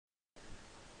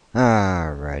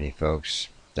Alrighty, folks.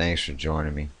 Thanks for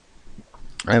joining me.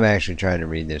 I've actually tried to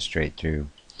read this straight through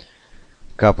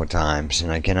a couple times,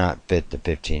 and I cannot fit the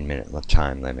 15-minute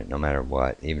time limit no matter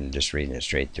what, even just reading it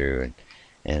straight through.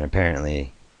 And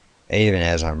apparently, even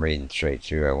as I'm reading straight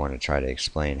through, I want to try to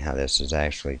explain how this is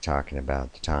actually talking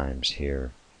about the times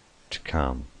here to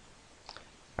come,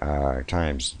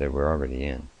 times that we're already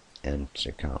in and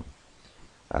to come,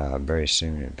 very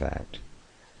soon, in fact.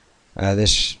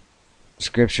 This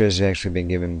Scripture has actually been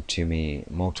given to me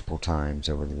multiple times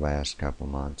over the last couple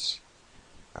months.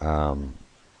 And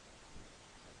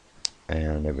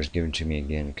it was given to me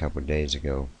again a couple days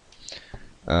ago,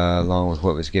 along with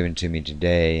what was given to me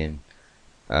today, and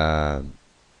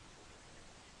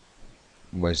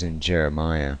was in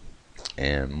Jeremiah,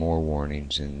 and more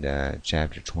warnings in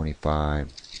chapter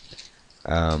 25.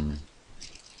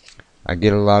 I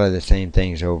get a lot of the same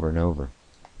things over and over,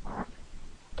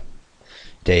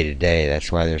 day to day.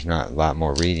 That's why there's not a lot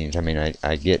more readings. I mean,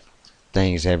 I get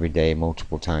things every day,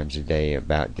 multiple times a day,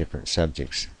 about different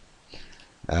subjects.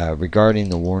 Regarding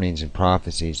the warnings and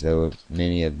prophecies, though,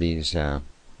 many of these are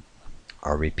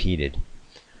repeated.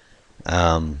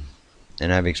 And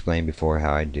I've explained before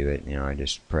how I do it. I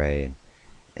just pray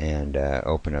and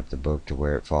open up the book to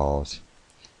where it falls.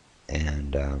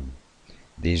 And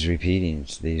these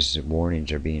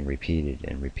warnings are being repeated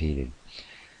and repeated.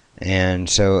 And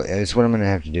so it's what I'm going to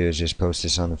have to do is just post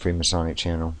this on the Freemasonic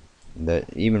channel.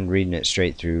 Even reading it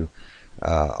straight through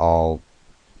all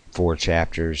 4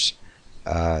 chapters,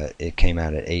 it came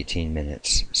out at 18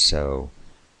 minutes.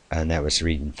 And that was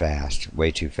reading fast, way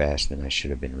too fast than I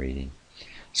should have been reading.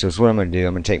 So it's what I'm going to do.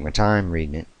 I'm going to take my time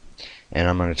reading it, and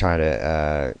I'm going to try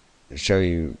to show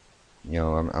you.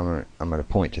 I'm going to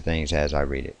point to things as I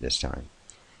read it this time.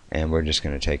 And we're just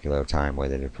going to take a little time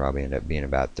with it. It'll probably end up being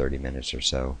about 30 minutes or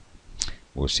so.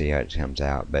 We'll see how it comes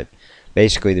out. But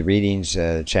basically the readings,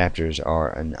 chapters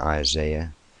are in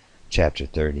Isaiah, chapter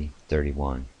 30,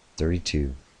 31,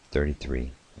 32,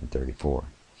 33, and 34.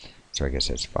 So I guess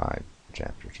that's 5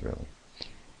 chapters, really,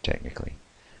 technically.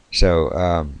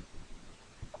 So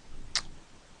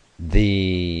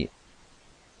we'll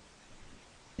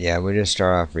just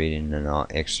start off reading, and I'll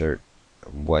excerpt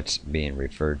what's being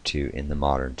referred to in the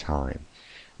modern time.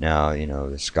 Now,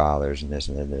 the scholars and this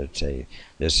and that say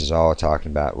this is all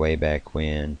talking about way back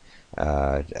when,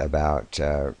 about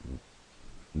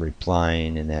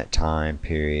replying in that time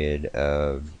period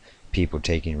of people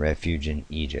taking refuge in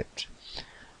Egypt.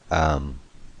 The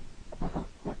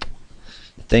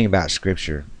thing about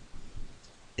Scripture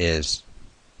is,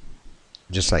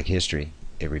 just like history,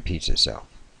 it repeats itself.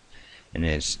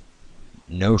 And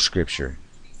no Scripture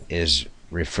is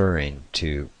referring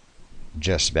to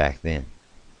just back then.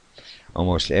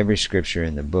 Almost every Scripture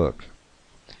in the book,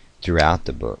 throughout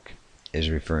the book, is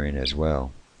referring as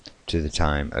well to the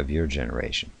time of your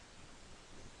generation,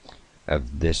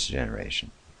 of this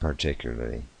generation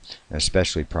particularly,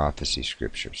 especially prophecy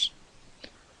Scriptures.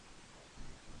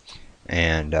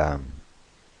 And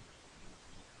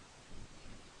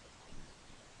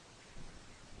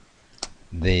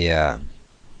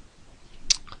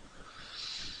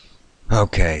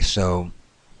okay, so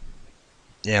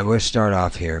we'll start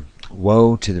off here.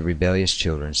 Woe to the rebellious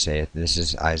children, saith, this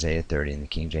is Isaiah 30 in the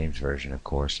King James Version, of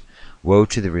course. Woe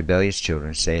to the rebellious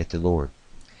children, saith the Lord,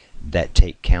 that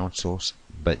take counsels,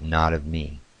 but not of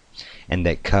me, and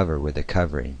that cover with a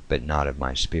covering, but not of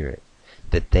my Spirit,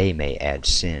 that they may add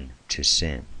sin to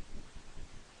sin.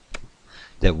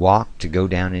 That walk to go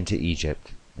down into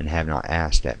Egypt, and have not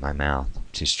asked at my mouth,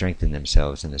 to strengthen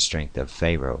themselves in the strength of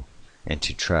Pharaoh, and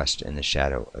to trust in the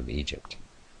shadow of Egypt.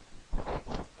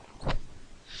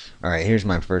 Alright, here's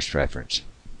my first reference.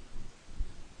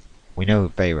 We know who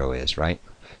Pharaoh is, right?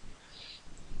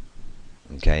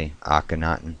 Okay,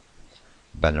 Akhenaten,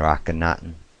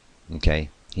 Akhenaten. Okay,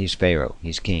 he's Pharaoh.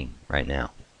 He's king right now,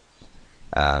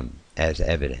 as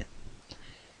evident.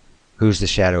 Who's the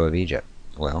shadow of Egypt?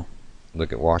 Well,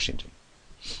 look at Washington.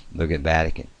 Look at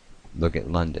Vatican. Look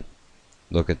at London.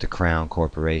 Look at the Crown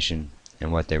Corporation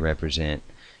and what they represent,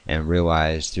 and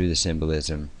realize through the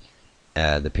symbolism,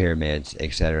 the pyramids,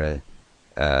 etc.,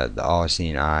 the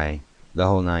all-seeing eye, the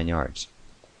whole 9 yards,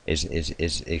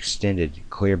 is extended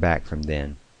clear back from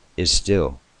then, is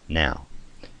still now.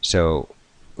 So,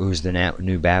 who's the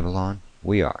new Babylon?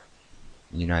 We are.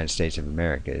 The United States of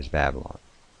America is Babylon,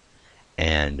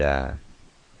 and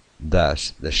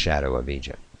thus the shadow of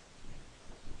Egypt.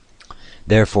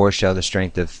 Therefore shall the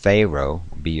strength of Pharaoh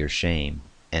be your shame,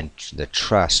 and the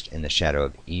trust in the shadow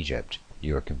of Egypt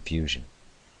your confusion.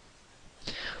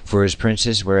 For his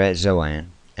princes were at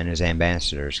Zoan, and his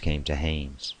ambassadors came to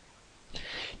Hanes.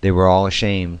 They were all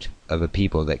ashamed of a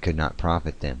people that could not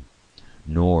profit them,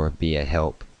 nor be a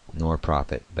help, nor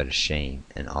profit, but a shame,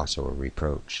 and also a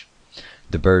reproach.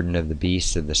 The burden of the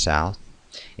beasts of the south,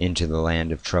 into the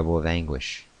land of trouble of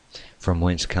anguish, from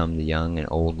whence come the young and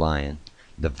old lion,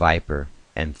 the viper,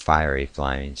 and fiery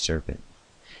flying serpent.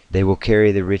 They will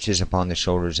carry the riches upon the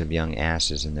shoulders of young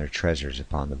asses, and their treasures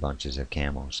upon the bunches of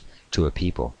camels, to a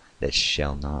people that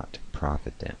shall not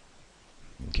profit them.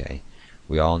 Okay,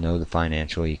 we all know the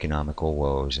financial, economical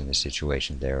woes and the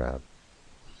situation thereof.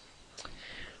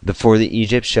 For the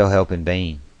Egypt shall help in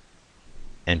vain,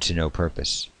 and to no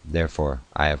purpose. Therefore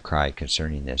I have cried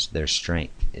concerning this. Their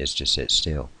strength is to sit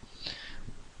still.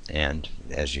 And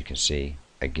as you can see,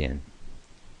 again,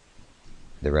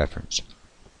 the reference.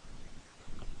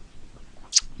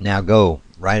 Now go,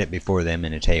 write it before them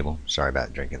in a table. Sorry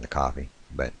about drinking the coffee,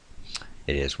 but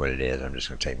it is what it is. I'm just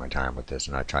going to take my time with this,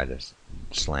 and I tried to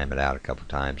slam it out a couple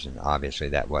times, and obviously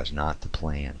that was not the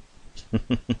plan.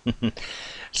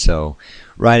 So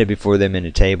write it before them in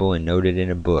a table, and note it in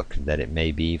a book, that it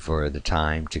may be for the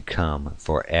time to come,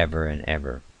 forever and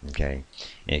ever. Okay,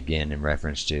 again, in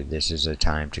reference to this is a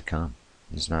time to come.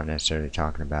 It's not necessarily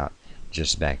talking about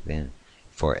just back then,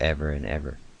 forever and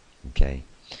ever. Okay,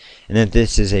 and that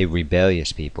this is a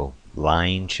rebellious people,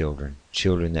 lying children,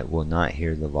 children that will not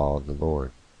hear the law of the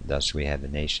Lord. Thus we have a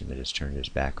nation that has turned its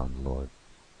back on the Lord.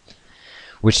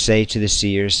 Which say to the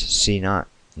seers, see not,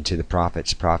 and to the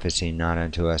prophets, prophesy not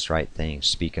unto us right things,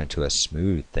 speak unto us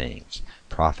smooth things,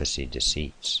 prophecy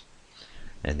deceits.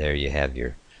 And there you have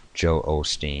your Joe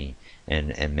Osteen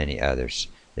and many others.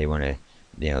 They want to,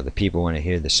 the people want to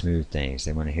hear the smooth things.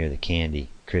 They want to hear the candy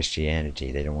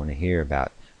Christianity. They don't want to hear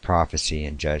about prophecy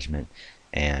and judgment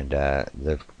and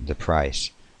the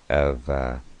price of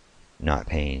not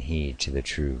paying heed to the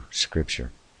true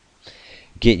Scripture.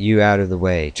 Get you out of the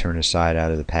way, turn aside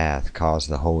out of the path, cause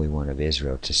the Holy One of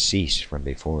Israel to cease from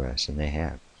before us. And they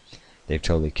have. They've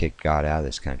totally kicked God out of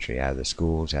this country, out of the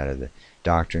schools, out of the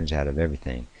doctrines, out of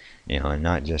everything. And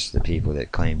not just the people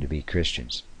that claim to be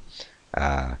Christians,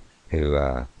 who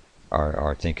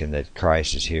are thinking that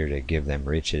Christ is here to give them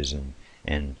riches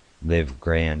and live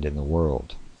grand in the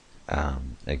world.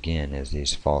 Again, as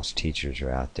these false teachers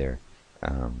are out there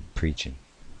preaching.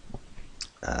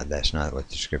 That's not what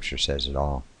the Scripture says at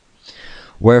all.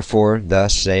 Wherefore,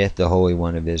 thus saith the Holy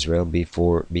One of Israel,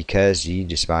 because ye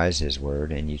despise his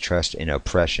word, and ye trust in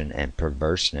oppression and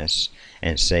perverseness,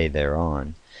 and say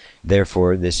thereon,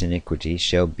 therefore this iniquity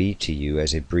shall be to you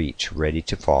as a breach ready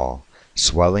to fall,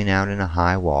 swelling out in a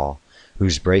high wall,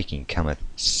 whose breaking cometh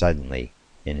suddenly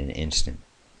in an instant.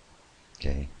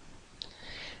 Okay.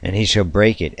 And he shall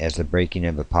break it as the breaking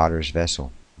of a potter's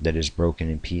vessel, that is broken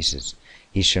in pieces.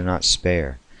 He shall not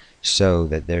spare, so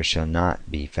that there shall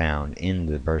not be found in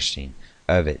the bursting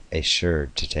of it a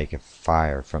sherd to take a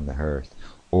fire from the hearth,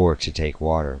 or to take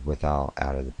water withal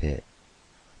out of the pit.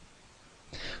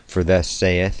 For thus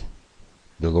saith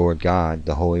the Lord God,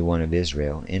 the Holy One of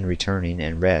Israel, in returning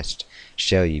and rest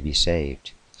shall ye be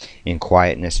saved. In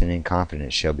quietness and in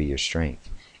confidence shall be your strength,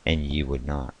 and ye would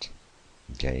not.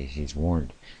 Okay, he's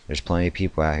warned. There's plenty of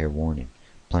people out here warning.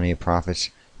 Plenty of prophets,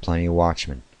 plenty of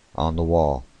watchmen on the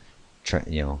wall,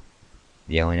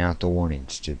 yelling out the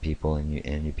warnings to people,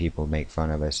 and you people make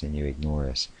fun of us and you ignore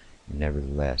us,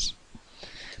 nevertheless.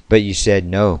 But you said,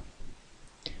 no,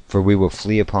 for we will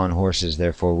flee upon horses,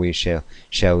 therefore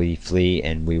shall we flee,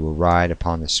 and we will ride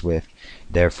upon the swift,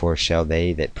 therefore shall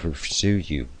they that pursue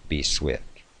you be swift.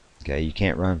 Okay, you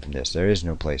can't run from this. There is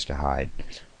no place to hide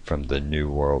from the New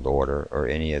World Order or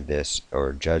any of this,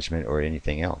 or judgment, or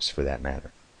anything else for that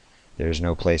matter. There is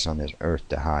no place on this earth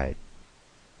to hide.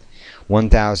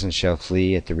 1,000 shall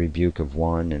flee at the rebuke of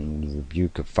one, and the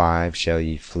rebuke of 5 shall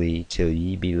ye flee, till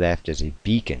ye be left as a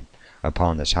beacon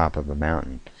upon the top of a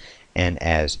mountain, and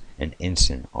as an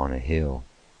ensign on a hill.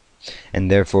 And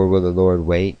therefore will the Lord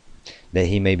wait, that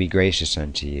he may be gracious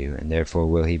unto you, and therefore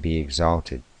will he be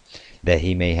exalted, that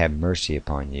he may have mercy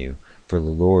upon you, for the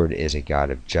Lord is a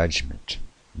God of judgment.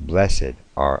 Blessed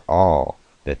are all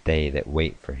they that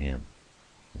wait for him.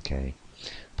 Okay.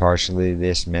 Partially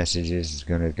this message is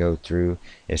going to go through.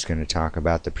 It's going to talk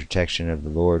about the protection of the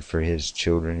Lord for his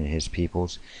children and his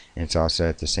peoples. And it's also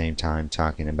at the same time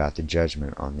talking about the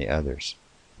judgment on the others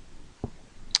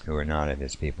who are not of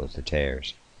his peoples, the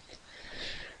tares.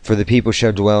 For the people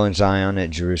shall dwell in Zion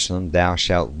at Jerusalem. Thou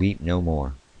shalt weep no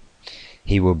more.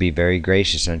 He will be very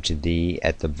gracious unto thee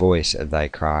at the voice of thy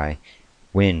cry.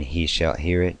 When he shall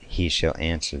hear it, he shall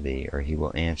answer thee, or he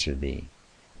will answer thee.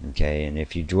 Okay, and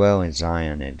if you dwell in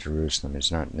Zion at Jerusalem,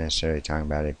 it's not necessarily talking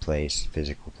about a place,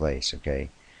 physical place, okay?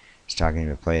 It's talking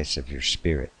about a place of your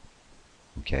spirit,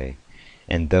 okay?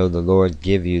 And though the Lord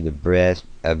give you the bread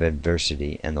of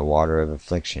adversity and the water of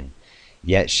affliction,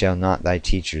 yet shall not thy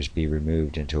teachers be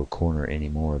removed into a corner any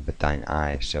more, but thine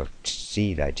eyes shall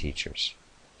see thy teachers,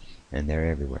 and they're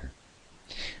everywhere.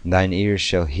 And thine ears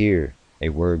shall hear a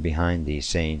word behind thee,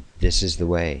 saying, This is the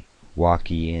way,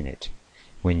 walk ye in it,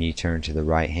 when ye turn to the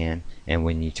right hand, and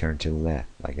when ye turn to the left.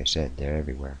 Like I said, they're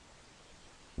everywhere.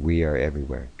 We are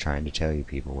everywhere, trying to tell you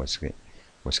people what's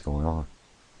going on.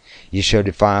 Ye shall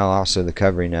defile also the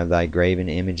covering of thy graven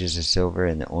images of silver,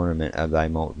 and the ornament of thy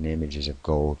molten images of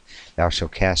gold. Thou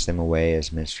shalt cast them away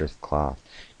as minstreth cloth.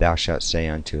 Thou shalt say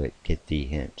unto it, Get thee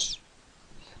hence.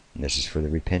 And this is for the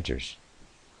repenters.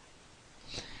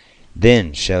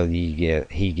 Then shall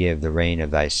he give the rain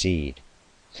of thy seed,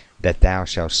 that thou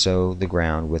shalt sow the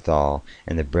ground withal,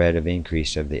 and the bread of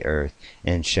increase of the earth,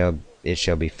 and it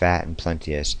shall be fat and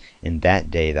plenteous. In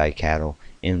that day thy cattle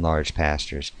in large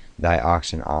pastures, thy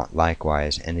oxen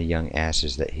likewise, and the young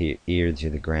asses that ear to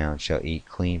the ground shall eat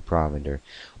clean provender,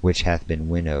 which hath been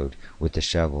winnowed with the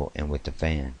shovel and with the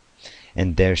fan.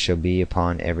 And there shall be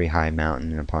upon every high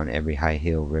mountain and upon every high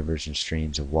hill rivers and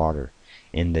streams of water,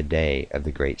 in the day of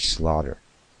the great slaughter,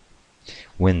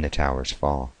 when the towers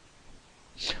fall.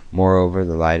 Moreover,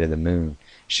 the light of the moon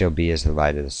shall be as the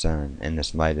light of the sun, and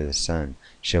this light of the sun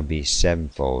shall be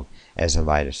sevenfold as the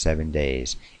light of 7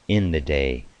 days, in the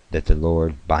day that the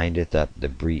Lord bindeth up the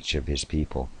breach of his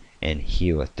people, and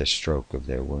healeth the stroke of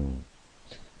their wound.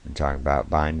 I'm talking about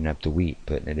binding up the wheat,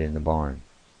 putting it in the barn.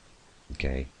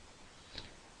 Okay?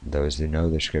 Those who know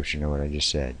the scripture know what I just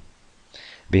said.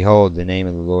 Behold, the name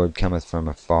of the Lord cometh from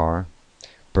afar,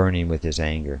 burning with his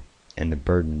anger, and the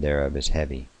burden thereof is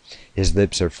heavy. His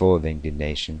lips are full of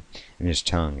indignation, and his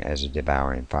tongue as a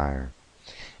devouring fire.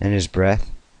 And his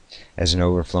breath, as an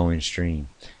overflowing stream,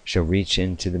 shall reach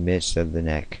into the midst of the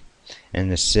neck, and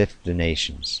to sift the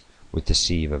nations with the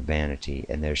sieve of vanity,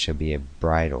 and there shall be a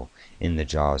bridle in the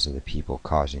jaws of the people,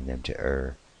 causing them to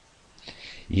err.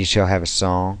 Ye shall have a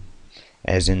song,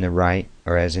 as in the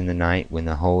night when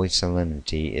the holy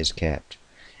solemnity is kept,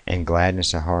 and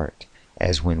gladness of heart,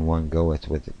 as when one goeth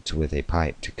with a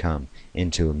pipe to come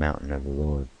into a mountain of the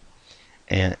Lord,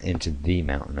 and into the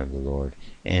mountain of the Lord,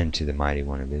 and to the mighty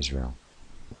one of Israel.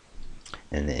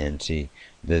 And see,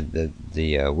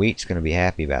 the wheat's going to be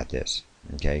happy about this,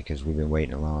 okay? Because we've been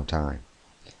waiting a long time,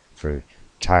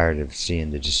 tired of seeing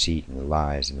the deceit and the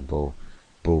lies and the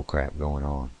bull crap going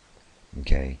on,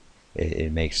 okay?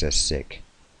 It makes us sick.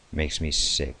 It makes me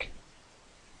sick.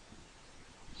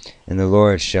 And the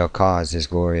Lord shall cause his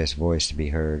glorious voice to be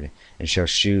heard, and shall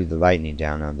shew the lightning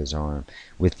down of his arm,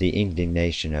 with the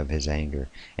indignation of his anger,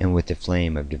 and with the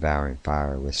flame of devouring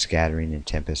fire, with scattering and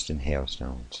tempest and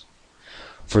hailstones.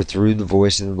 For through the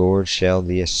voice of the Lord shall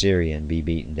the Assyrian be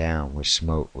beaten down, which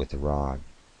smote with the rod.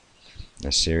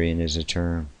 Assyrian is a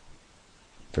term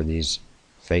for these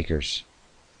fakers,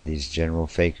 these general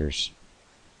fakers,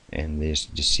 and these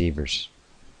deceivers,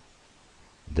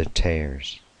 the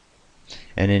tares.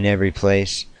 And in every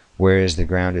place whereas the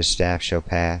ground his staff shall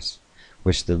pass,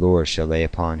 which the Lord shall lay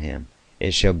upon him,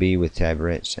 it shall be with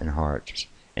tabrets and harps,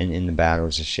 and in the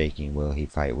battles of shaking will he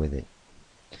fight with it.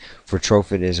 For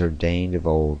Tophet is ordained of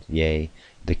old, yea,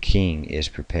 the king is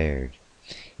prepared.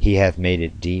 He hath made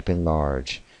it deep and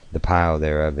large, the pile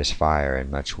thereof is fire and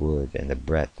much wood, and the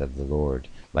breath of the Lord,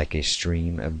 like a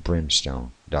stream of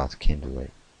brimstone, doth kindle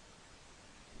it.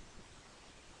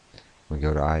 We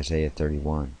go to Isaiah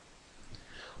 31.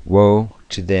 Woe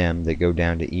to them that go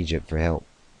down to Egypt for help,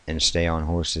 and stay on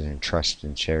horses and trust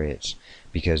in chariots,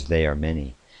 because they are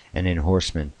many, and in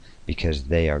horsemen, because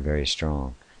they are very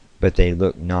strong. But they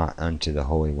look not unto the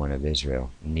Holy One of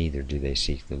Israel, neither do they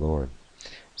seek the Lord.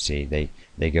 See,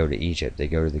 they go to Egypt, they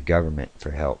go to the government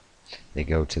for help, they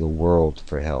go to the world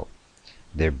for help.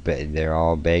 They're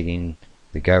all begging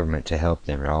the government to help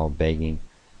them. They're all begging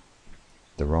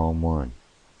the wrong one.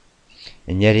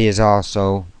 And yet he is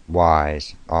also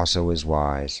is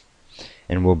wise,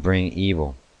 and will bring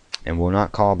evil, and will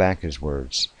not call back his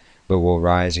words, but will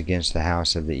rise against the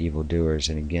house of the evildoers,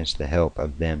 and against the help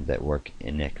of them that work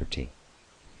iniquity.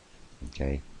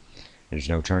 Okay? There's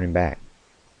no turning back.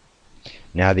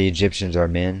 Now the Egyptians are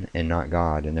men, and not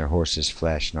God, and their horses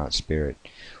flesh, not spirit.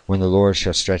 When the Lord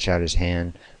shall stretch out his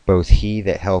hand, both he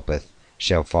that helpeth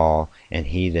shall fall, and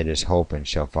he that is holpen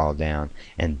shall fall down,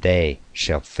 and they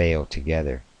shall fail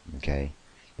together. Okay?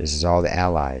 This is all the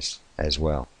allies as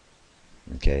well.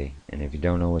 Okay? And if you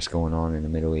don't know what's going on in the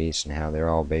Middle East and how they're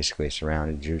all basically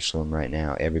surrounded Jerusalem right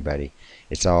now, everybody,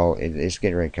 it's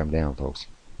getting ready to come down, folks.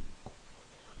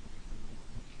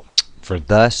 For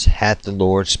thus hath the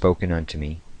Lord spoken unto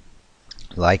me,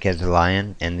 like as the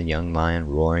lion and the young lion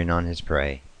roaring on his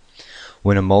prey.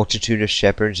 When a multitude of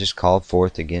shepherds is called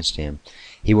forth against him,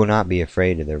 he will not be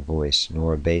afraid of their voice,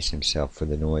 nor abase himself for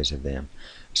the noise of them.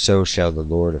 So shall the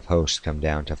Lord of hosts come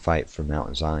down to fight for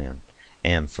Mount Zion,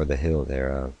 and for the hill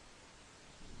thereof.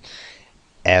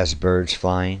 As birds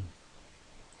flying,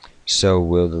 so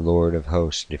will the Lord of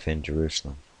hosts defend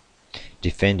Jerusalem.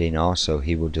 Defending also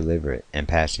he will deliver it, and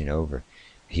passing over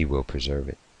he will preserve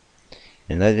it.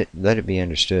 And let it be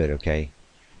understood, okay?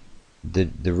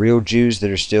 The real Jews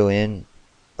that are still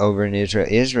over in Israel,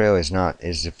 Israel is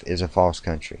a false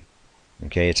country.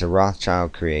 Okay, it's a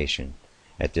Rothschild creation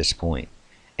at this point,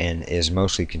 and is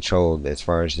mostly controlled as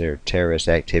far as their terrorist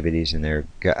activities and their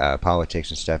politics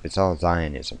and stuff. It's all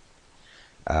Zionism,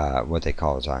 what they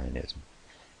call Zionism,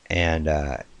 and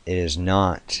it is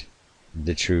not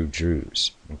the true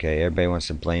Jews. Okay, everybody wants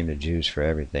to blame the Jews for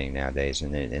everything nowadays,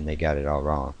 and they got it all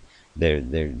wrong.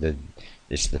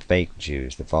 It's the fake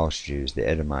Jews, the false Jews, the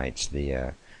Edomites,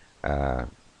 the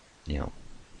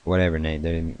whatever name,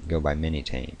 they go by many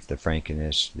names. The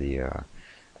Frankenists, the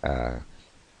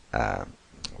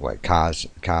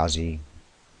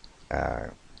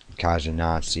Kazi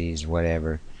Nazis,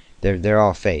 whatever. They're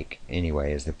all fake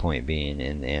anyway, is the point being,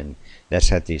 and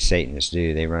that's what these Satanists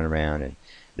do. They run around and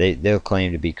they'll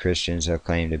claim to be Christians, they'll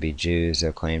claim to be Jews,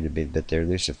 they'll claim to be, but they're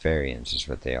Luciferians is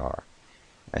what they are.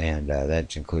 And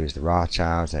that includes the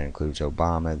Rothschilds, that includes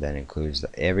Obama, that includes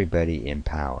everybody in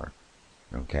power,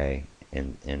 okay,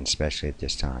 and especially at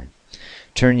this time.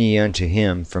 Turn ye unto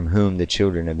him from whom the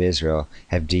children of Israel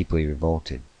have deeply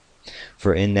revolted.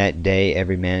 For in that day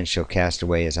every man shall cast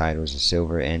away his idols of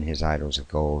silver and his idols of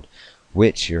gold,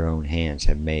 which your own hands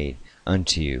have made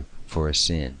unto you for a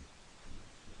sin.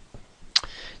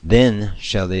 Then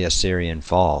shall the Assyrian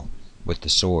fall with the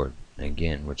sword.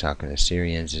 Again, we're talking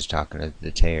Assyrians, is talking of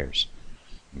the tares.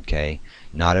 Okay?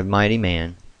 Not of mighty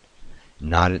man,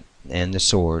 and the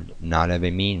sword, not of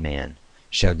a mean man,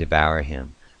 shall devour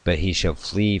him, but he shall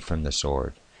flee from the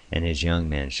sword, and his young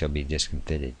men shall be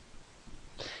discomfited.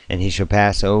 And he shall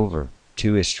pass over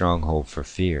to his stronghold for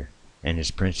fear, and his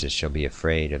princes shall be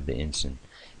afraid of the ensign,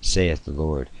 saith the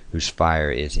Lord, whose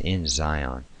fire is in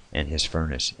Zion, and his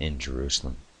furnace in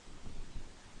Jerusalem.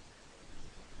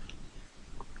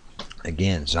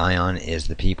 Again, Zion is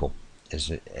the people,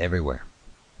 is everywhere.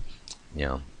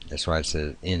 That's why it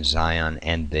says in Zion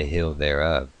and the hill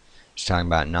thereof. It's talking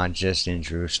about not just in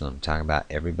Jerusalem, talking about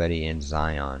everybody in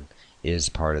Zion is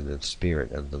part of the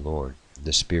Spirit of the Lord,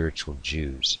 the spiritual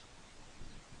Jews.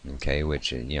 Okay,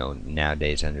 which,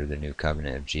 nowadays under the new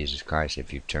covenant of Jesus Christ,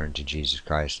 if you turn to Jesus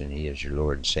Christ and he is your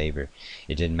Lord and Savior,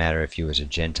 it didn't matter if you was a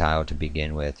Gentile to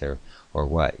begin with or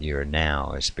what, you're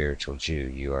now a spiritual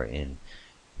Jew. You are in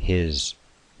his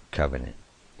covenant.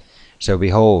 So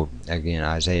behold, again,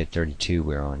 Isaiah 32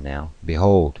 we're on now.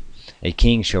 Behold, a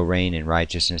king shall reign in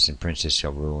righteousness, and princes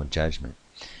shall rule in judgment.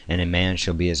 And a man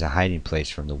shall be as a hiding place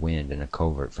from the wind, and a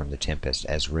covert from the tempest,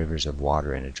 as rivers of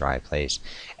water in a dry place,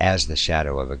 as the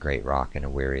shadow of a great rock in a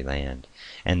weary land.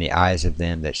 And the eyes of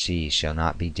them that see shall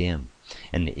not be dim,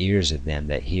 and the ears of them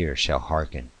that hear shall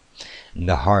hearken. And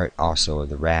the heart also of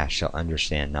the rash shall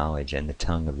understand knowledge, and the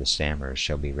tongue of the stammerer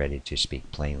shall be ready to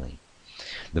speak plainly.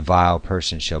 The vile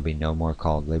person shall be no more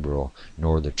called liberal,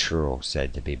 nor the churl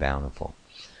said to be bountiful.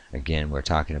 Again, we're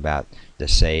talking about the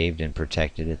saved and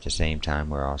protected at the same time.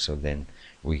 We're also then,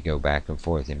 we go back and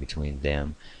forth in between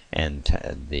them and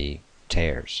the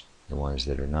tares, the ones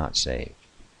that are not saved.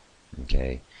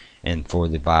 Okay? And for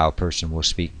the vile person will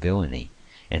speak villainy,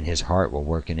 and his heart will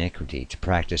work iniquity, to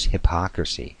practice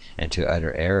hypocrisy, and to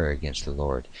utter error against the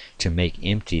Lord, to make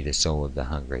empty the soul of the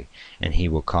hungry, and he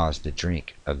will cause the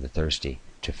drink of the thirsty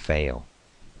to fail.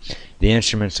 The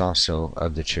instruments also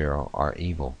of the churl are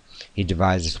evil. He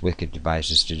deviseth wicked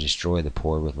devices to destroy the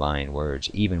poor with lying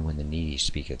words, even when the needy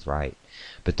speaketh right.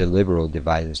 But the liberal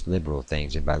deviseth liberal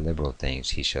things, and by liberal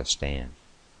things he shall stand.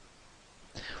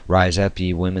 Rise up,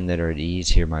 ye women that are at ease,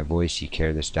 hear my voice, ye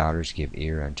careless daughters, give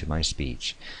ear unto my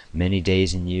speech. Many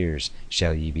days and years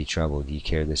shall ye be troubled, ye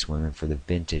careless women, for the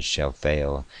vintage shall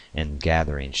fail, and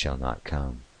gathering shall not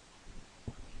come.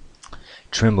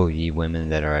 Tremble, ye women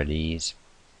that are at ease.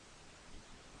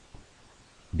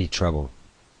 Be troubled,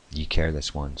 ye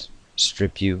careless ones.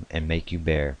 Strip you, and make you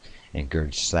bare, and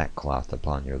gird sackcloth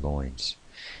upon your loins.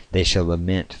 They shall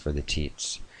lament for the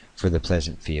teats, for the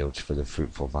pleasant fields, for the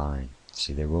fruitful vine.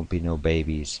 See, there won't be no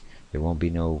babies. There won't be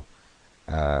no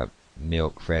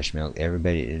milk, fresh milk.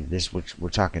 Everybody, we're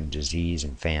talking disease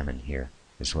and famine here.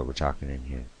 That's what we're talking in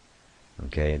here.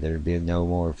 Okay, there'll be no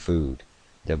more food.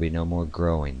 There'll be no more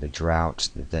growing. The droughts,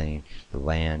 the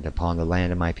land. Upon the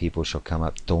land of my people shall come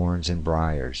up thorns and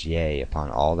briars, yea,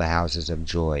 upon all the houses of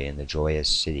joy in the joyous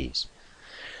cities.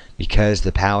 Because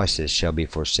the palaces shall be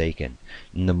forsaken,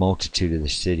 and the multitude of the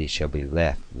cities shall be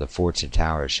left. The forts and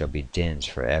towers shall be dens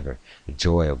forever. The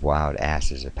joy of wild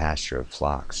asses, a pasture of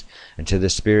flocks. Until the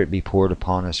Spirit be poured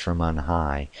upon us from on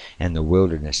high, and the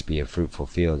wilderness be a fruitful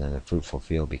field, and the fruitful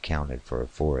field be counted for a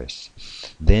forest.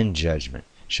 Then judgment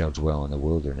shall dwell in the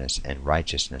wilderness, and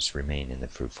righteousness remain in the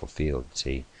fruitful field.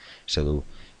 See? So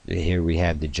here we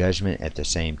have the judgment, at the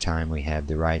same time we have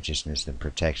the righteousness and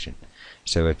protection.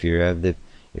 So if you're of the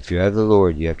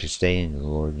Lord, you have to stay in the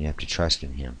Lord, and you have to trust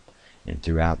in Him. And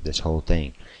throughout this whole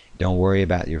thing, don't worry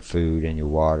about your food and your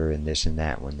water and this and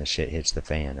that when the shit hits the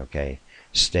fan, okay?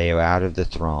 Stay out of the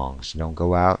throngs. Don't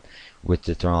go out with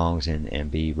the throngs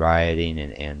and be rioting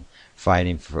and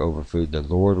fighting over food. The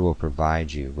Lord will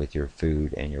provide you with your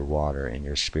food and your water and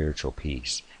your spiritual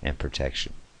peace and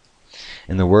protection.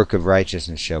 And the work of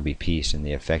righteousness shall be peace, and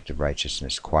the effect of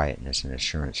righteousness quietness and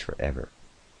assurance forever.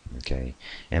 Okay,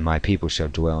 and my people shall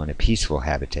dwell in a peaceful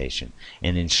habitation,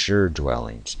 and in sure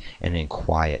dwellings, and in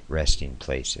quiet resting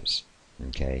places.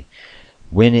 Okay,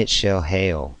 when it shall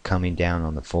hail coming down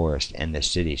on the forest, and the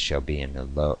city shall be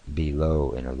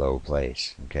low in a low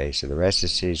place. Okay, so the rest of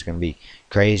the city is going to be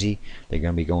crazy. They're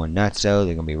going to be going nuts. They're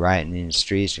going to be rioting in the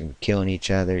streets and killing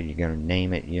each other. You're going to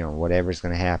name it. Whatever's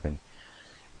going to happen.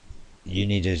 You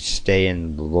need to stay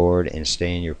in the Lord and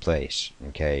stay in your place.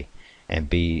 Okay. And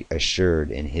be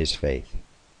assured in His faith,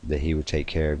 that He will take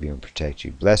care of you and protect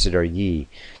you. Blessed are ye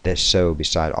that sow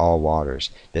beside all waters,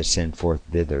 that send forth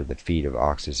thither the feet of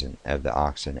the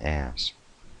ox and ass.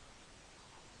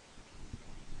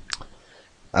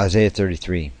 Isaiah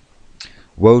 33.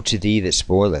 Woe to thee that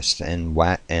spoilest, and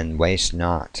wast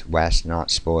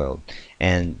not spoiled,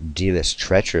 and dealest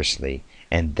treacherously,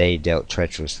 and they dealt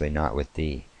treacherously not with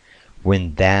thee.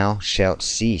 When thou shalt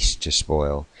cease to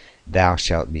spoil, thou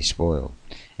shalt be spoiled,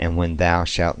 and when thou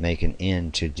shalt make an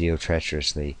end to deal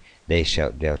treacherously, they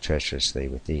shall deal treacherously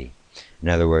with thee. In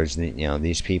other words,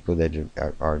 these people that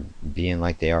are being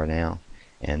like they are now,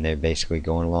 and they're basically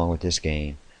going along with this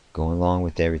game, going along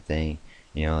with everything.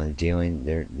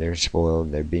 They're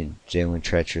spoiled. They're dealing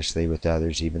treacherously with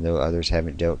others, even though others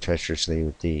haven't dealt treacherously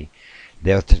with thee.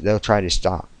 They'll try to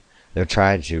stop. They'll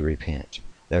try to repent.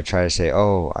 They'll try to say,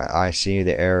 "Oh, I see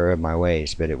the error of my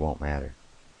ways," but it won't matter.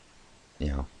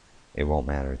 It won't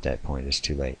matter at that point. It's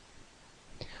too late.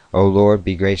 O Lord,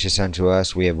 be gracious unto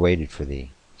us. We have waited for thee.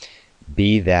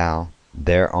 Be thou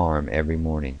their arm every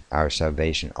morning, our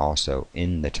salvation also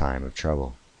in the time of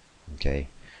trouble. Okay?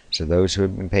 So those who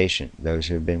have been patient, those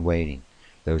who have been waiting,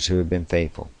 those who have been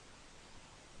faithful,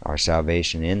 our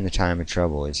salvation in the time of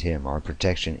trouble is Him. Our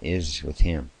protection is with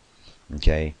Him.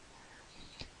 Okay?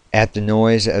 At the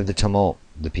noise of the tumult,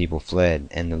 the people fled,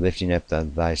 and the lifting up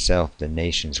of thyself, the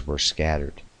nations were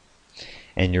scattered.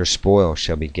 And your spoil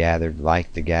shall be gathered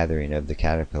like the gathering of the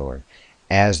caterpillar,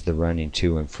 as the running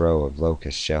to and fro of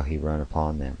locusts shall he run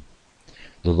upon them.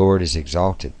 The Lord is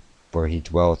exalted, for He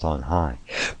dwelleth on high.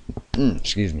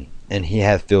 Excuse me. And He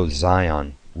hath filled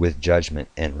Zion with judgment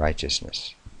and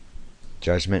righteousness.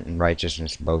 Judgment and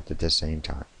righteousness both at the same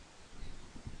time.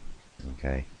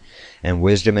 Okay? And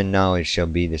wisdom and knowledge shall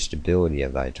be the stability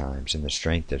of thy times, and the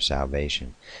strength of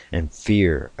salvation. And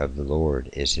fear of the Lord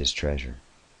is His treasure.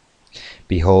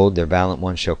 Behold, their valiant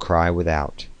ones shall cry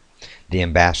without. The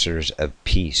ambassadors of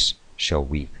peace shall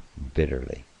weep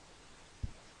bitterly.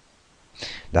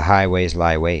 The highways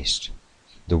lie waste.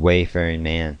 The wayfaring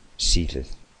man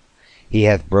ceaseth. He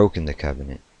hath broken the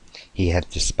covenant. He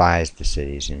hath despised the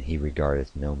cities, and he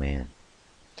regardeth no man.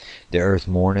 The earth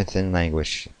mourneth and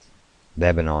languisheth.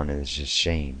 Lebanon is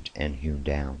ashamed and hewn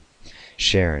down.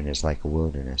 Sharon is like a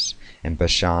wilderness, and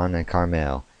Bashan and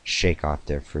Carmel shake off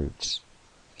their fruits.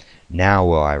 Now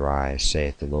will I rise,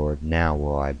 saith the Lord. Now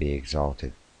will I be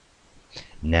exalted.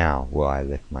 Now will I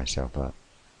lift myself up,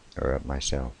 or up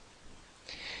myself.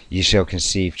 Ye shall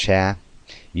conceive chaff.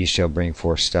 Ye shall bring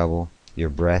forth stubble. Your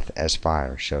breath as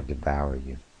fire shall devour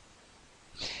you.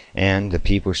 And the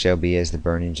people shall be as the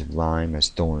burnings of lime, as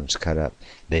thorns cut up.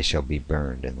 They shall be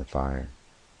burned in the fire.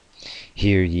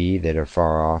 Hear ye that are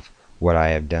far off what I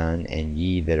have done, and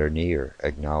ye that are near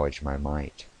acknowledge my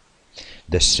might.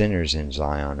 The sinners in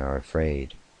Zion are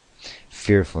afraid.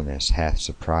 Fearfulness hath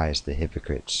surprised the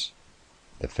hypocrites,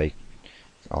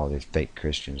 all these fake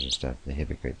Christians and stuff, the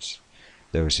hypocrites,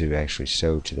 those who actually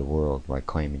sow to the world while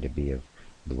claiming to be of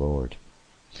the Lord.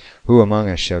 Who among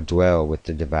us shall dwell with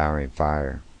the devouring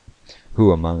fire?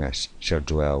 Who among us shall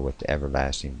dwell with the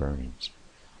everlasting burnings?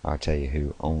 I'll tell you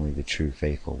who, only the true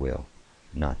faithful will,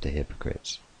 not the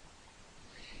hypocrites.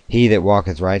 He that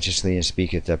walketh righteously and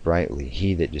speaketh uprightly,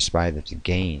 he that despiseth the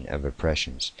gain of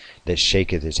oppressions, that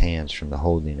shaketh his hands from the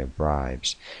holding of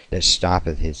bribes, that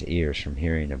stoppeth his ears from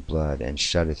hearing of blood, and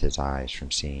shutteth his eyes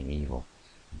from seeing evil.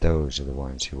 Those are the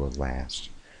ones who will last.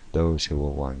 Those who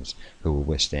will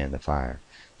withstand the fire.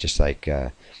 Just like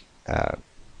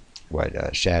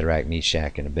Shadrach,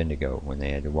 Meshach, and Abednego, when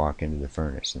they had to walk into the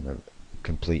furnace in the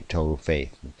complete total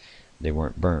faith, they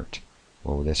weren't burnt.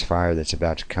 Well, this fire that's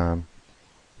about to come,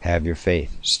 have your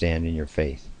faith, stand in your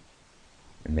faith,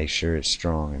 and make sure it's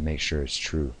strong and make sure it's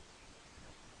true.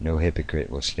 No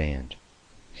hypocrite will stand.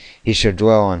 He shall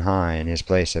dwell on high, and his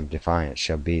place of defiance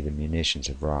shall be the munitions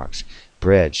of rocks.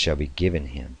 Bread shall be given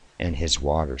him, and his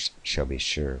waters shall be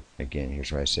sure. Again,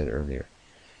 here's what I said earlier.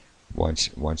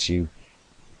 Once you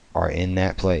are in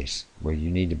that place where you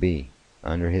need to be,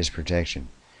 under his protection,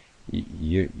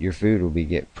 your food will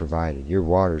be provided. Your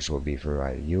waters will be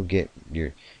provided. You'll get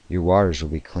your waters will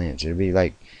be cleansed. It'll be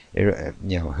like,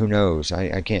 who knows?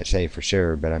 I can't say for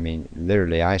sure, but I mean,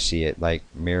 literally, I see it like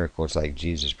miracles like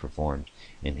Jesus performed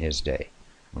in his day.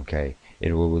 Okay,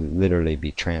 it will literally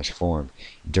be transformed.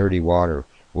 Dirty water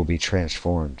will be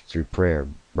transformed through prayer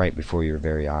right before your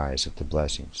very eyes with the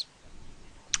blessings.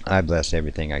 I bless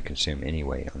everything I consume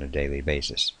anyway on a daily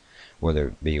basis, whether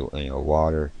it be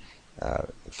water,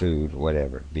 food,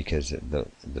 whatever, because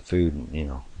the food,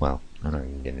 well, I'm not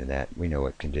even getting into that. We know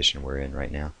what condition we're in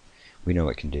right now. We know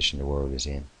what condition the world is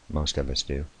in. Most of us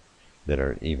do, that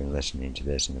are even listening to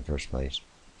this in the first place.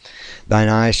 Thine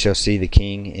eyes shall see the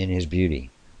King in his beauty.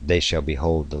 They shall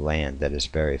behold the land that is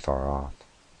very far off.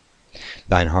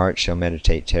 Thine heart shall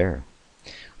meditate terror.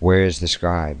 Where is the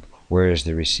scribe? Where is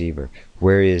the receiver?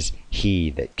 Where is he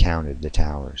that counted the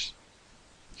towers?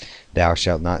 Thou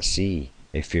shalt not see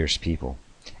a fierce people,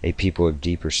 a people of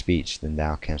deeper speech than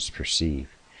thou canst perceive,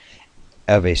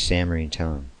 of a stammering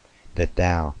tongue that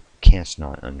thou canst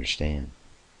not understand.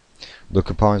 Look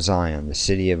upon Zion, the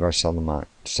city of our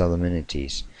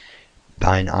solemnities.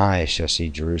 Thine eyes shall see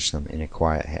Jerusalem in a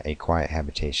quiet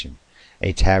habitation,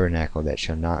 a tabernacle that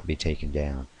shall not be taken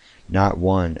down. Not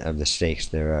one of the stakes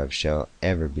thereof shall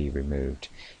ever be removed,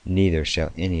 neither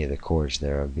shall any of the cords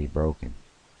thereof be broken.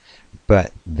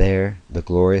 But there the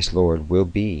glorious Lord will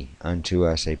be unto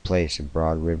us a place of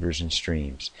broad rivers and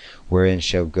streams, wherein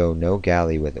shall go no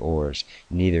galley with oars,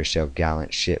 neither shall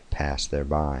gallant ship pass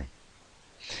thereby.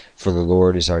 For the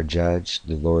Lord is our judge,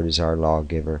 the Lord is our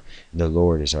lawgiver, the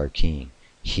Lord is our king.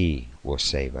 He will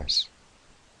save us.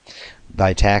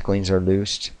 Thy tacklings are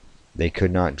loosed. They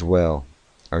could not well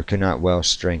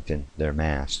strengthen their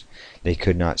mast. They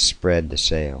could not spread the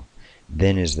sail.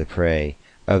 Then is the prey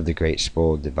of the great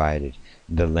spoil divided.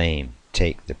 The lame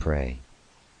take the prey.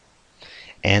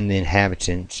 And the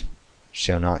inhabitants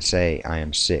shall not say, I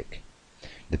am sick.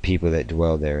 The people that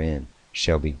dwell therein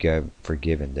shall be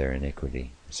forgiven their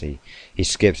iniquity. See,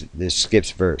 this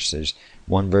skips verse. There's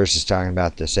one verse is talking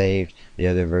about the saved, the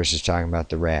other verse is talking about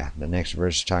the wrath. The next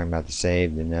verse is talking about the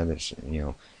saved, and the other's,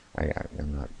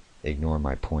 I'm not ignoring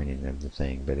my pointing of the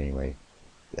thing, but anyway,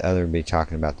 the other would be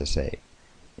talking about the saved.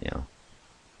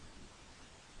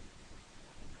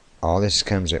 All this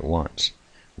comes at once.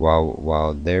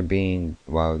 While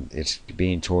it's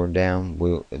being torn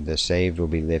down, the saved will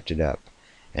be lifted up,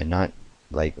 and not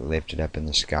like lifted up in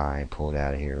the sky, pulled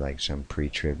out of here like some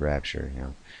pre-trib rapture.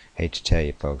 Hate to tell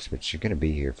you, folks, but you're going to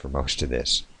be here for most of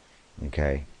this.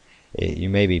 Okay, you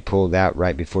may be pulled out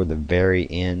right before the very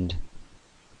end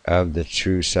of the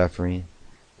true suffering,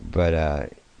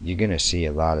 but you're going to see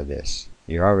a lot of this.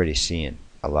 You're already seeing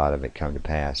a lot of it come to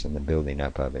pass and the building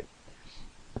up of it.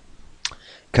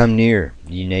 Come near,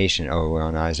 ye nations. Oh, we're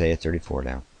on Isaiah 34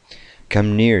 now.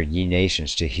 Come near, ye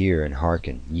nations, to hear and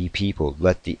hearken. Ye people,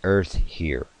 let the earth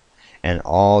hear, and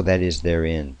all that is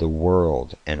therein, the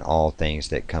world, and all things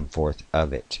that come forth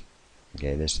of it.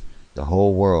 Okay, the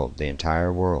whole world, the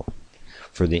entire world.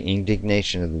 For the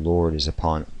indignation of the Lord is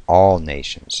upon all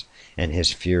nations, and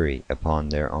his fury upon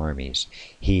their armies.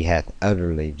 He hath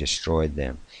utterly destroyed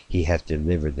them. He hath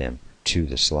delivered them to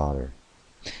the slaughter.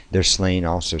 Their slain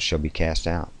also shall be cast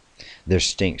out. Their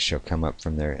stink shall come up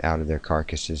from out of their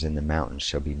carcasses, and the mountains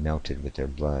shall be melted with their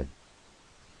blood.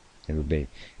 It'll be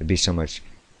so much.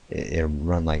 It'll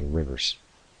run like rivers.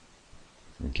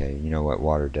 Okay, you know what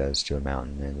water does to a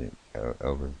mountain, and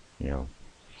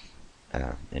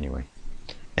anyway.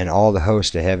 And all the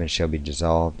host of heaven shall be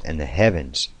dissolved, and the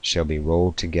heavens shall be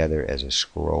rolled together as a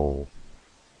scroll.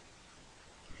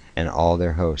 And all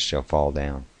their hosts shall fall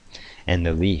down, and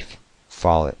the leaf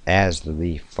falleth, as the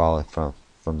leaf falleth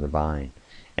from the vine,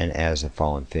 and as a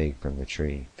fallen fig from the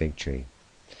fig tree.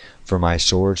 For my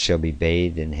sword shall be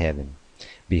bathed in heaven,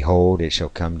 Behold, it shall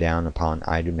come down upon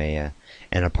Idumea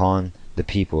and upon the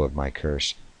people of my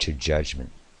curse to judgment.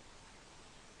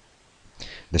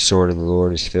 The sword of the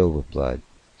Lord is filled with blood,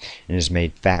 and is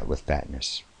made fat with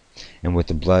fatness, and with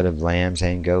the blood of lambs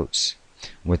and goats,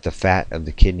 and with the fat of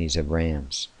the kidneys of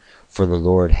rams. For the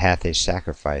Lord hath a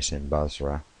sacrifice in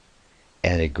Bozrah,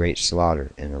 and a great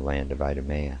slaughter in the land of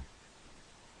Idumea.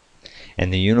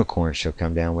 And the unicorns shall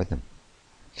come down with him,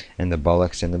 and the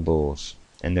bullocks and the bulls,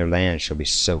 and their land shall be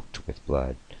soaked with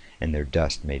blood, and their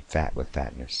dust made fat with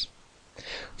fatness.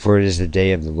 For it is the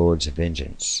day of the Lord's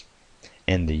vengeance,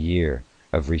 and the year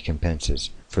of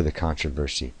recompenses for the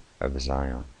controversy of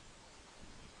Zion.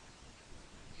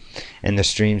 And the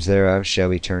streams thereof shall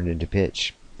be turned into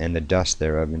pitch, and the dust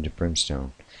thereof into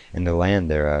brimstone, and the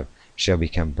land thereof shall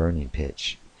become burning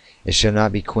pitch. It shall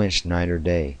not be quenched night or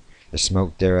day. The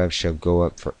smoke thereof shall go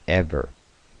up forever.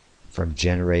 From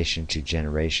generation to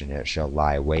generation it shall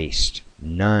lie waste.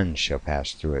 None shall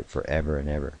pass through it forever and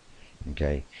ever.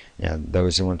 Okay? Now,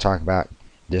 those who want to talk about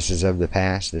this is of the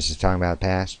past, this is talking about the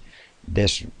past,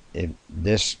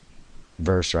 this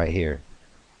verse right here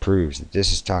proves that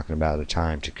this is talking about a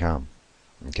time to come.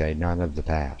 Okay? Not of the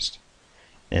past.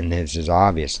 And this is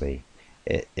obviously,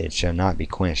 it shall not be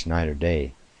quenched night or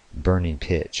day, burning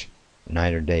pitch.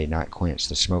 Night or day not quenched.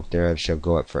 The smoke thereof shall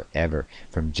go up forever.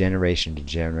 From generation to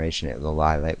generation it will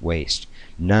lie waste.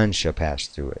 None shall pass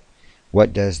through it.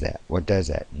 What does that? What does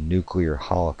that? Nuclear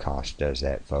holocaust does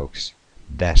that, folks.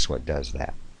 That's what does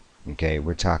that. Okay,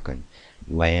 we're talking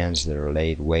lands that are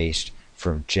laid waste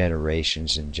from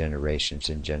generations and generations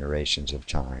and generations of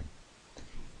time.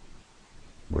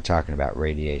 We're talking about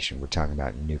radiation. We're talking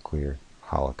about nuclear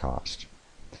holocaust.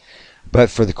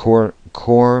 But for the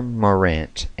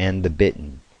cormorant and the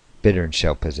bittern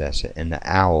shall possess it, and the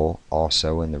owl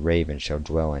also and the raven shall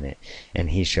dwell in it,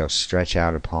 and he shall stretch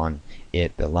out upon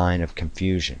it the line of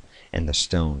confusion and the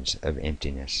stones of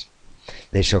emptiness.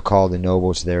 They shall call the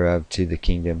nobles thereof to the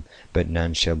kingdom, but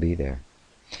none shall be there,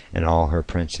 and all her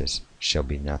princes shall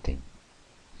be nothing.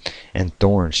 And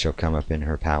thorns shall come up in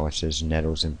her palaces,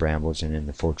 nettles and brambles, and in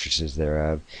the fortresses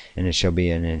thereof, and it shall be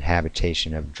an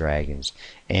habitation of dragons,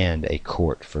 and a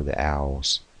court for the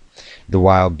owls. The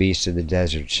wild beasts of the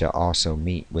desert shall also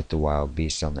meet with the wild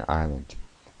beasts on the island,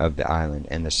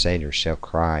 and the satyr shall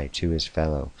cry to his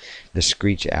fellow. The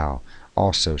screech owl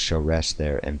also shall rest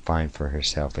there, and find for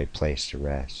herself a place to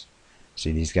rest.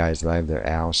 See, these guys love their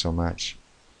owl so much.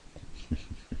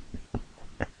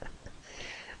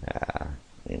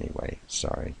 Anyway,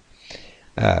 sorry.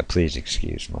 Please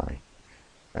excuse my...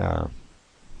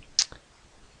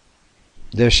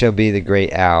 There shall be the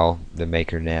great owl that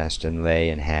make her nest, and lay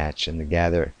and hatch, and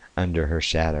gather under her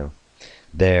shadow.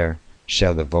 There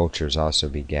shall the vultures also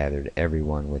be gathered, every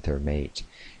one with her mate.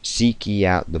 Seek ye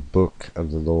out the book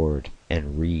of the Lord,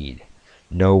 and read.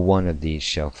 No one of these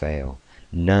shall fail,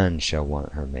 none shall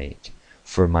want her mate.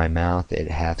 For my mouth it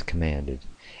hath commanded,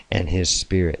 and his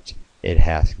spirit it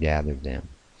hath gathered them.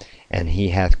 And he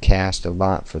hath cast a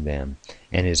lot for them,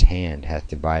 and his hand hath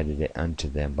divided it unto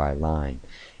them by line.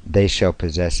 They shall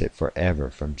possess it forever,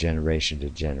 from generation to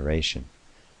generation.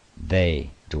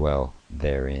 They dwell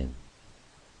therein.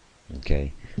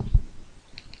 Okay?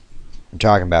 I'm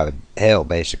talking about hell,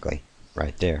 basically,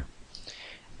 right there.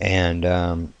 And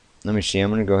let me see,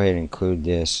 I'm going to go ahead and include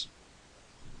this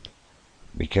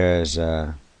because...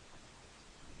 and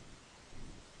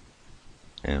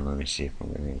let me see if I'm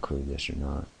going to include this or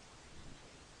not.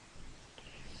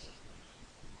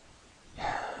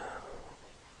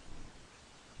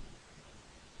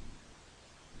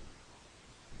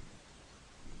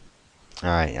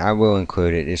 Alright, I will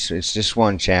include it. It's just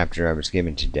one chapter I was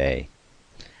given today.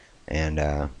 And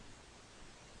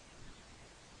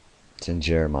it's in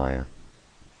Jeremiah.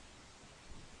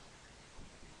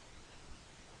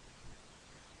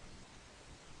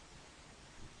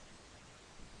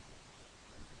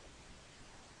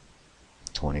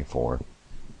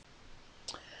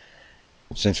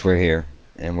 Since we're here,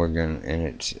 and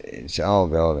it's all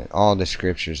relevant. All the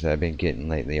scriptures that I've been getting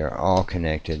lately are all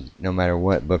connected, no matter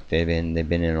what book they've been. They've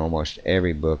been in almost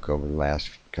every book over the last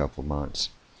couple months.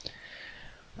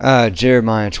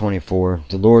 Jeremiah 24.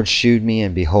 The Lord shewed me,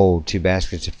 and behold, 2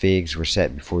 baskets of figs were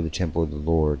set before the temple of the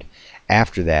Lord.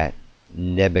 After that,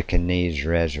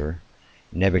 Nebuchadnezzar, as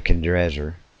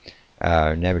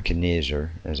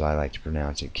I like to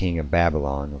pronounce it, king of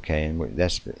Babylon. Okay, and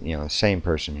that's the same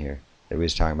person here that we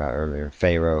was talking about earlier.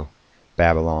 Pharaoh,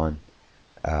 Babylon.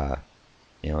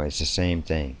 It's the same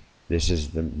thing. This is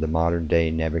the modern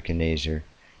day Nebuchadnezzar,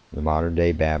 the modern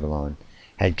day Babylon,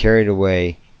 had carried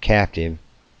away captive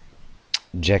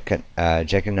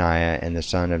Jeconiah and the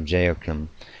son of Joachim,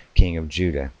 king of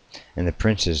Judah, and the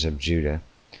princes of Judah,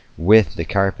 with the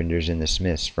carpenters and the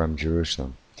smiths from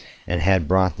Jerusalem, and had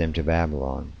brought them to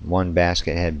Babylon. One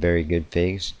basket had very good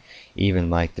figs, even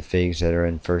like the figs that are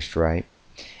in first ripe,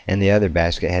 and the other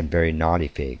basket had very naughty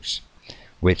figs,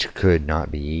 which could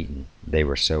not be eaten, they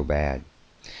were so bad.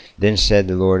 Then said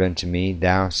the Lord unto me,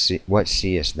 What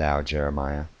seest thou,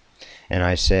 Jeremiah? And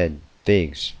I said,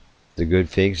 Figs, the good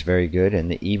figs very good,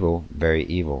 and the evil very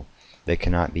evil, that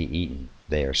cannot be eaten,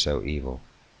 they are so evil.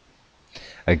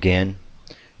 Again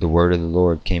the word of the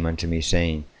Lord came unto me,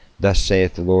 saying, Thus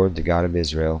saith the Lord, the God of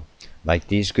Israel, Like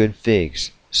these good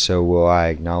figs, so will I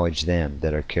acknowledge them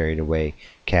that are carried away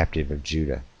captive of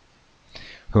Judah,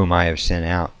 whom I have sent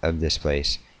out of this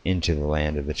place into the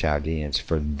land of the Chaldeans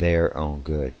for their own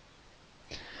good.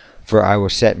 For I will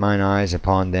set mine eyes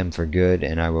upon them for good,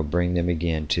 and I will bring them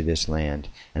again to this land,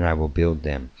 and I will build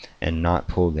them, and not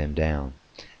pull them down,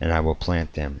 and I will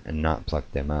plant them, and not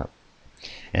pluck them up.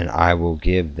 And I will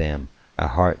give them a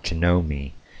heart to know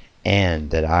me, and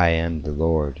that I am the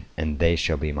Lord, and they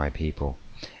shall be my people,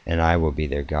 and I will be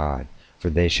their God,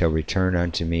 for they shall return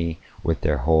unto me with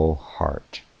their whole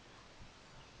heart.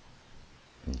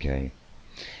 Okay.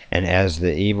 And as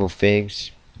the evil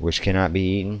figs, which cannot be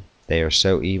eaten, they are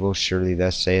so evil, surely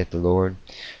thus saith the Lord,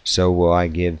 so will I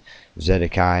give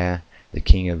Zedekiah the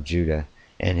king of Judah,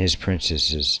 and his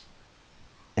princesses,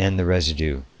 and the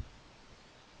residue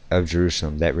of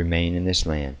Jerusalem that remain in this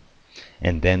land,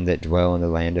 and them that dwell in the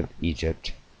land of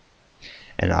Egypt,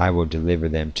 and I will deliver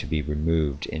them to be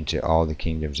removed into all the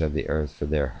kingdoms of the earth for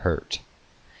their hurt,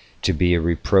 to be a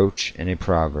reproach and a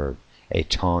proverb, a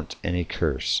taunt and a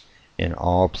curse, in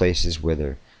all places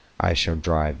whither I shall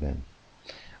drive them.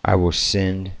 I will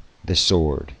send the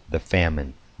sword, the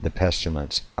famine, the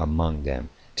pestilence among them,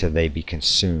 till they be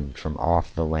consumed from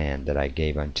off the land that I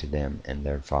gave unto them and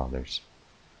their fathers.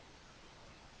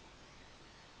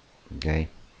 Okay?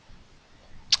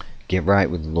 Get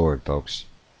right with the Lord, folks.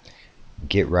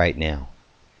 Get right now.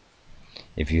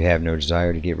 If you have no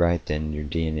desire to get right, then your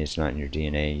DNA is not in your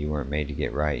DNA. You weren't made to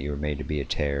get right. You were made to be a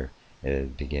terror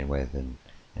to begin with, and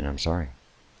I'm sorry.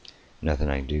 Nothing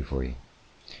I can do for you.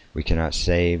 We cannot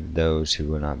save those who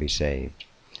will not be saved.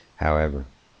 However,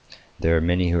 there are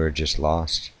many who are just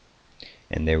lost,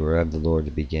 and they were of the Lord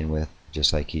to begin with,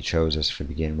 just like He chose us to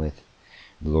begin with.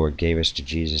 The Lord gave us to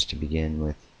Jesus to begin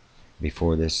with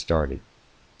before this started,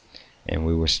 and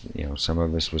we was, some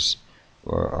of us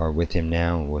are with Him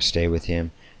now and will stay with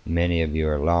Him. Many of you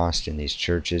are lost in these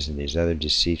churches and these other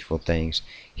deceitful things.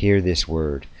 Hear this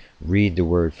word. Read the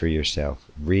word for yourself.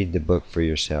 Read the book for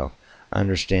yourself.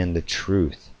 Understand the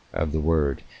truth of the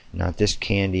word, not this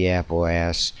candy apple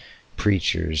ass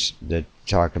preachers that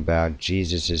talk about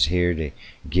Jesus is here to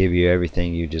give you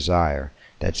everything you desire.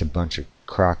 That's a bunch of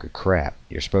crock of crap.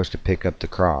 You're supposed to pick up the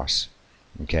cross,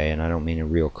 okay? And I don't mean a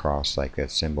real cross like that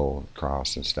symbol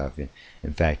cross and stuff.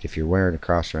 In fact, if you're wearing a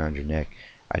cross around your neck,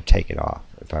 I'd take it off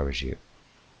if I was you,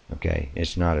 okay?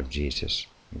 It's not of Jesus,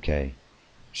 okay?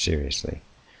 Seriously.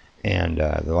 And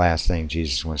the last thing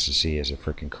Jesus wants to see is a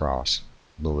freaking cross.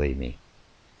 Believe me.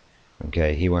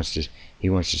 Okay, he wants to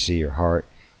see your heart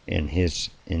in his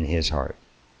heart.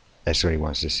 That's what He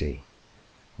wants to see.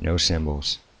 No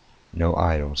symbols, no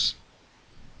idols,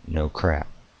 no crap.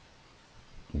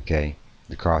 Okay,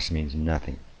 the cross means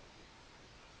nothing.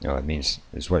 No,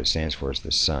 it's what it stands for is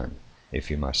the Son. If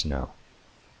you must know,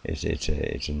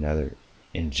 it's another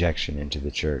injection into the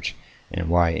church, and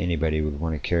why anybody would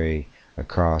want to carry a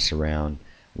cross around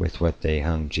with what they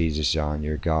hung Jesus on,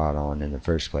 your God, on in the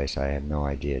first place, I have no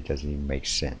idea. It doesn't even make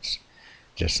sense.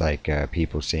 Just like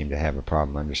people seem to have a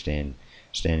problem understanding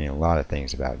a lot of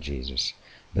things about Jesus.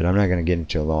 But I'm not going to get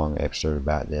into a long episode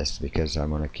about this because I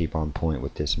want to keep on point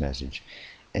with this message.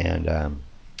 And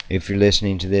if you're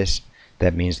listening to this,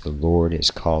 that means the Lord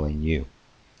is calling you.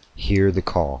 Hear the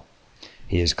call.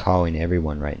 He is calling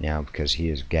everyone right now because He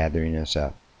is gathering us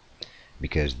up.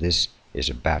 Because this is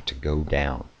about to go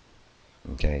down.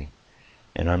 Okay,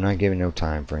 and I'm not giving no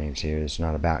time frames here. It's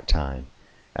not about time.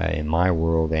 In my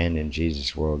world and in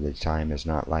Jesus' world, the time is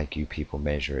not like you people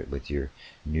measure it with your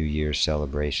New Year's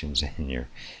celebrations and your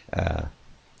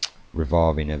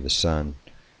revolving of the sun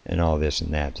and all this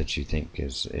and that you think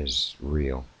is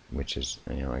real, which is,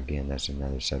 again, that's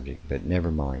another subject. But never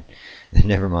mind.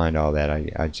 Never mind all that.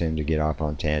 I tend to get off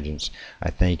on tangents. I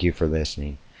thank you for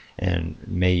listening, and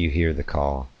may you hear the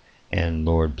call. And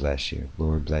Lord bless you.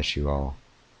 Lord bless you all.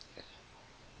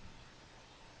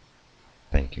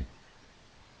 Thank you.